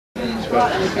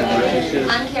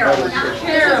I'm Carolyn. This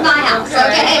is my house,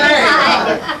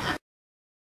 okay?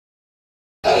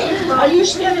 Are you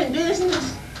still in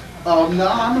business? Oh, no,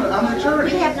 I'm an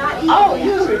attorney. We have not eaten. Oh,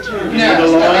 you're a attorney.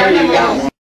 No.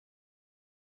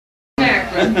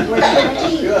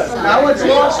 I went to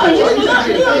law school. You're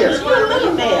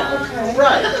looking there.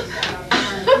 Right.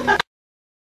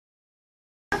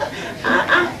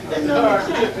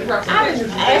 I was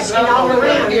asking all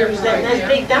around. There was that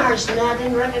big Dars, and I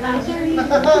didn't recognize her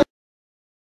either.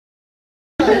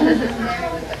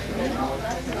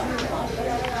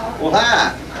 Well,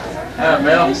 hi. Hi,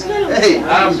 Mel. Hey,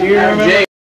 I'm James.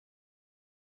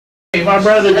 My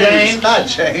brother James. Hi,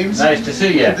 James. Nice to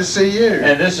see you. Good to see you.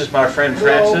 And this is my friend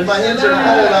Francis. My hands are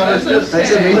cold. I was just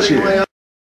nice to meet you.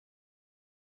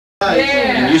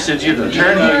 And you said you're the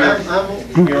attorney.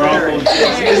 Your uncle.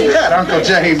 Is that Uncle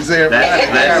James there?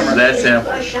 That's him.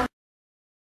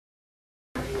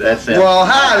 That's him. Well,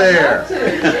 hi there.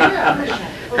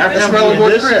 How come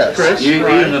this is Chris? You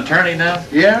an attorney now?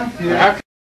 Yeah.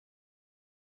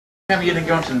 How come you didn't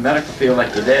go into the medical field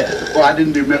like your dad? Well, I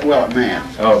didn't do well at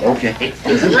math. Oh, okay.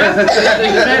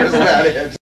 That's about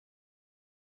it.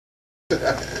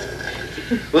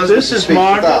 Well, this is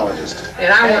Mark.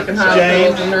 And I work in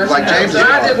hospitals and nursing Like James. homes.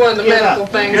 So I did one of the medical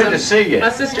things. Good to see you. My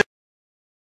sister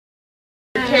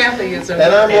Kathy is in.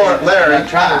 And I'm Larry. I'm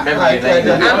trying to remember your name.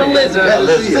 I'm Elizabeth.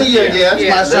 Good to see you again. It's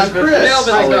my son Chris.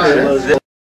 Melvin's daughter.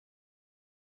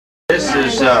 This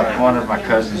is one of my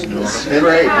cousins' daughters.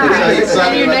 Great.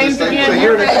 Say your names again. So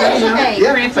you're the attorney?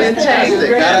 Yeah,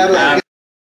 fantastic.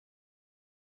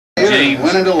 James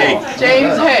Hay.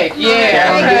 James Hay.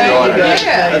 Yeah.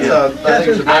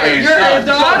 You're a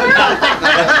daughter?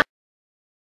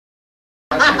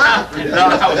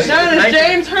 Known as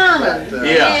James Herman.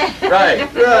 Yeah, right.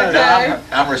 No,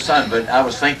 I'm her son, but I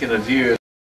was thinking of you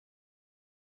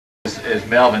as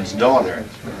Melvin's daughter.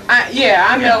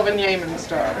 I'm Melvin Yeaman's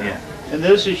daughter. Yeah. And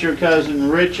this is your cousin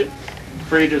Richard,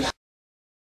 Frida's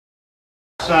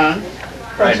son.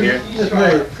 Right here.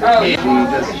 Oh, He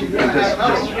just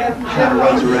kind of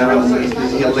runs around and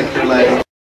he'll lick your leg.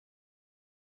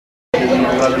 He'll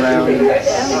run around.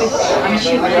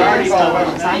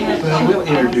 Well, we'll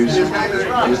introduce him.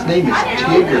 His name is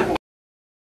Tigger.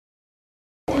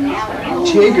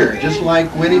 Tigger, just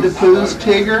like Winnie the Pooh's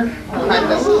Tigger.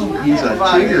 He's a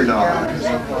Tigger dog.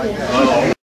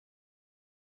 Oh.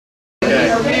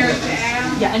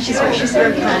 Yeah, and she's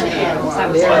very kind to animals. I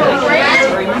was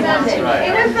very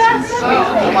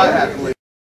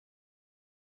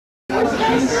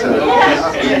He's a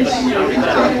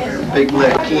big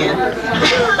lick.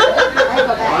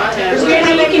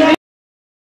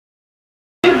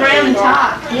 Brown and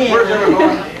top.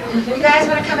 Yeah. You guys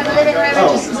want to come in the living room and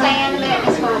just stand a minute?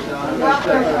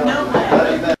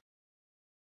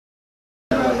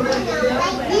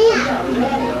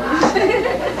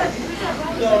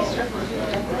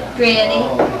 Granny,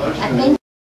 I think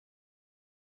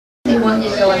they want you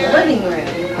to go in the living room.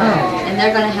 And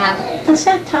they're going to have... Does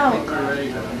that talk?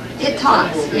 It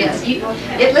talks, yes.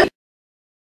 It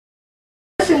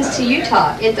listens to you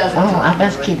talk. It doesn't talk. I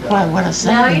best keep quiet what I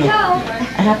say. No, you don't.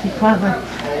 I have to be quiet what...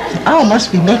 Oh,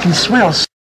 must be making swell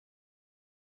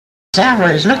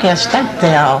salaries. Look how stuck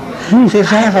they are. If they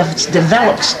have a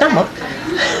developed stomach.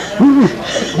 Who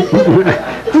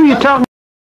are you talking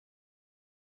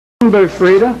about,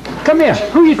 Frida? Come here.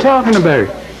 Who are you talking about?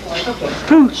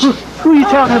 Who are you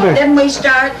talking about? Then we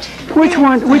start... Which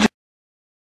one? Which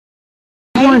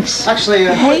one? Actually,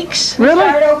 Hakes? Really?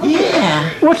 Yeah.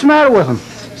 What's the matter with them?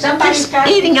 Somebody's Just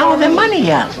eating all their money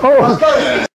up. Oh.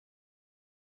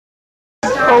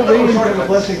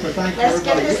 Let's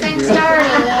get this thing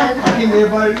started. keep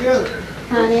everybody together.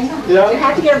 Honey, Yeah. you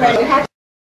have to get ready. You have to...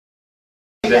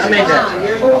 I made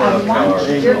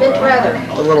that. Your big brother.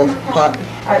 The little pot.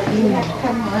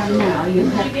 Come around now. You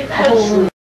have a whole room.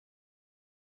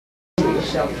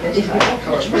 Well,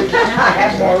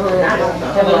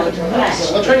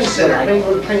 training center.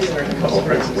 Training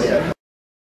center.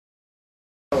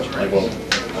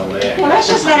 Well, let's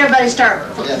just let everybody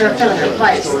start their filling their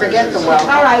place. Forget the well.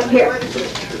 All right, here.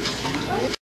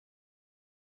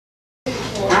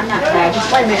 I'm not bad.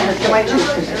 Just wait a minute. Let's go wait.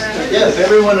 Yes,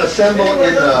 everyone assemble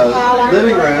in the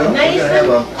living room. We're going to have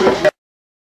a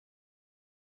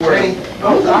training.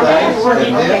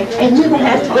 And you're going to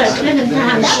have to go spend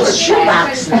time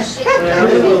shoeboxes.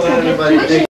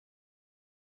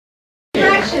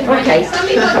 Okay. Some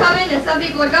people are coming and some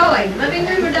people are going. Living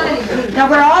room or dining room? Now,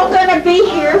 we're all going to be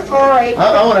here for a...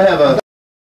 I want to have a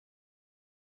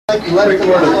letter of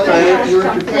thanks.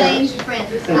 James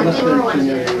Prince. I've never wanted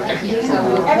to do that.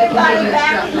 So Everybody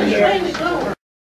back here.